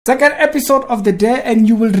Second episode of the day, and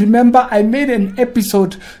you will remember I made an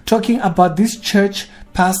episode talking about this church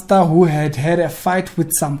pastor who had a fight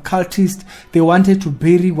with some cultists. They wanted to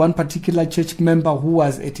bury one particular church member who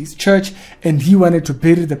was at his church, and he wanted to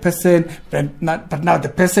bury the person, but now the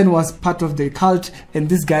person was part of the cult, and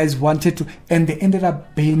these guys wanted to, and they ended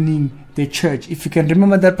up burning the church. If you can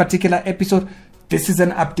remember that particular episode, this is an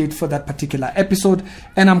update for that particular episode,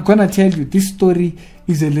 and I'm gonna tell you this story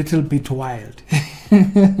is a little bit wild.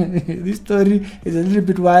 This story is a little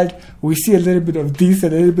bit wild. We see a little bit of this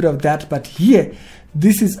and a little bit of that, but here,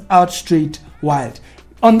 this is out straight wild.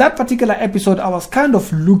 On that particular episode, I was kind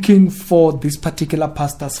of looking for this particular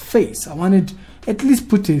pastor's face. I wanted at least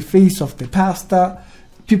put a face of the pastor.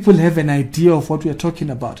 People have an idea of what we are talking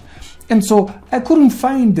about. And so I couldn't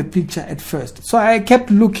find the picture at first. So I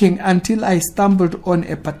kept looking until I stumbled on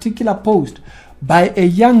a particular post by a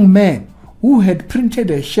young man who had printed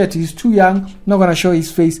a shirt. He's too young, not going to show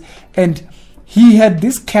his face. And he had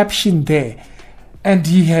this caption there. And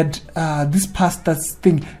he had this pastor's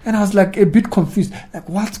thing. And I was like a bit confused. Like,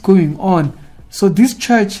 what's going on? So this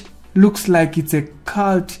church looks like it's a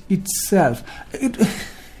cult itself. It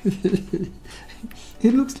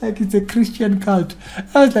looks like it's a Christian cult.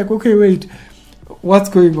 I was like, okay, wait, what's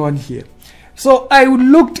going on here? So I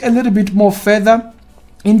looked a little bit more further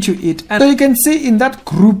into it, and so you can see in that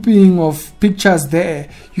grouping of pictures there,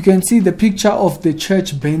 you can see the picture of the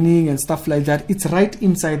church burning and stuff like that. It's right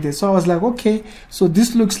inside there. So I was like, okay, so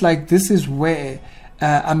this looks like this is where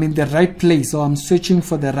I'm in the right place, so I'm searching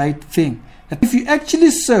for the right thing. If you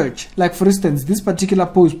actually search, like for instance, this particular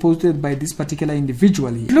post posted by this particular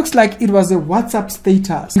individual here, it looks like it was a WhatsApp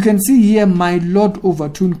status. You can see here, my Lord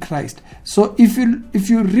overturned Christ. So if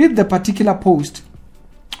you read the particular post,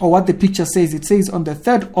 or what the picture says, it says on the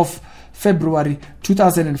 3rd of February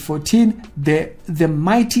 2014, the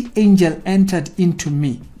mighty angel entered into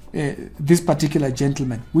me, this particular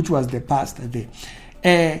gentleman, which was the pastor there.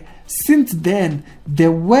 Since then,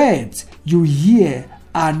 the words you hear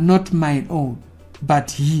are not mine own,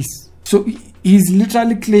 but his. So he's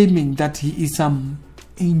literally claiming that he is some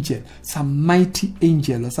angel, some mighty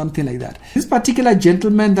angel or something like that. This particular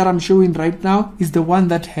gentleman that I'm showing right now is the one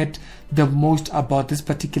that had the most about this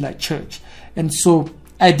particular church. And so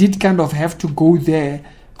I did kind of have to go there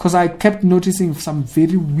because I kept noticing some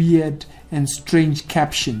very weird and strange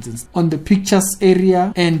captions on the pictures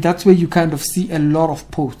area, and that's where you kind of see a lot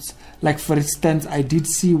of posts. Like for instance, I did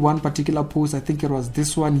see one particular post, I think it was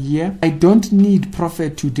this one here. I don't need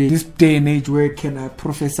prophet today. This day and age where can I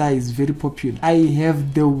prophesy is very popular. I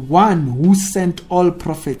have the one who sent all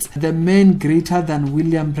prophets, the man greater than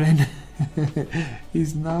William Brennan.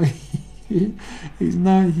 He's now here.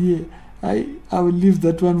 I will leave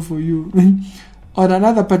that one for you. On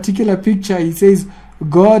another particular picture, he says,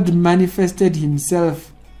 God manifested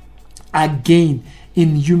himself again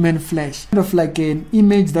in human flesh. Kind of like an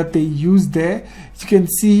image that they use there. You can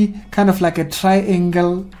see kind of like a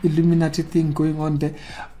triangle Illuminati thing going on there.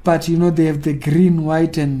 But you know, they have the green,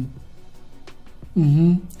 white, and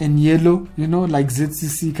yellow, you know, like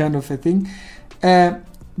ZCC kind of a thing.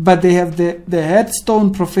 But they have the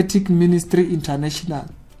Headstone Prophetic Ministry International.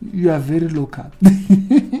 You are very local.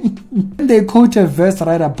 They quote a verse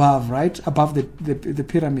right above the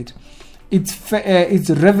pyramid. It's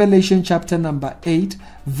Revelation chapter number 8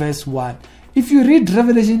 verse 1. If you read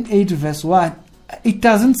Revelation 8 verse 1, it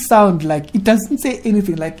doesn't sound like, it doesn't say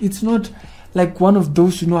anything. Like, it's not like one of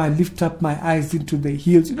those, you know, I lift up my eyes into the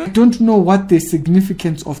hills. You know, I don't know what the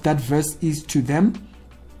significance of that verse is to them.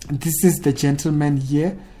 This is the gentleman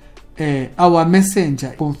here, our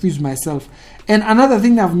messenger. Confused myself. And another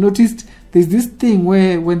thing I've noticed, there's this thing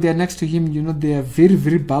where when they're next to him, you know, they are very,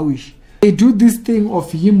 very bowish. They do this thing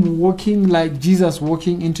of him walking like Jesus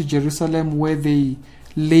walking into Jerusalem, where they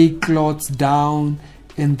lay cloths down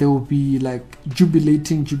and they will be like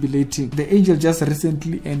jubilating. The angel just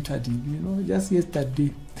recently entered him, you know, just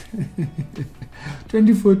yesterday.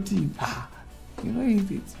 2014. You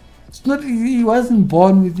know, it's not, he wasn't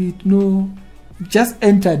born with it, no. It just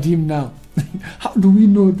entered him now. How do we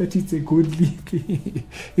know that it's a godly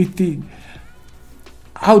thing?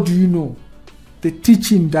 How do you know? The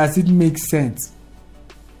teaching, does it make sense?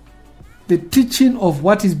 The teaching of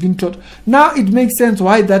what is being taught. Now it makes sense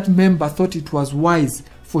why that member thought it was wise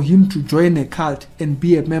for him to join a cult and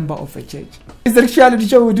be a member of a church. It's the Christianity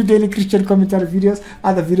Show. We do daily Christian commentary videos.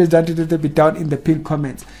 Other videos that will be down in the pinned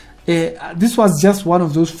comments. This was just one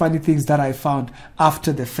of those funny things that I found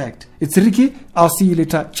after the fact. It's Ricky. I'll see you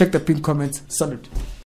later. Check the pinned comments. Salute.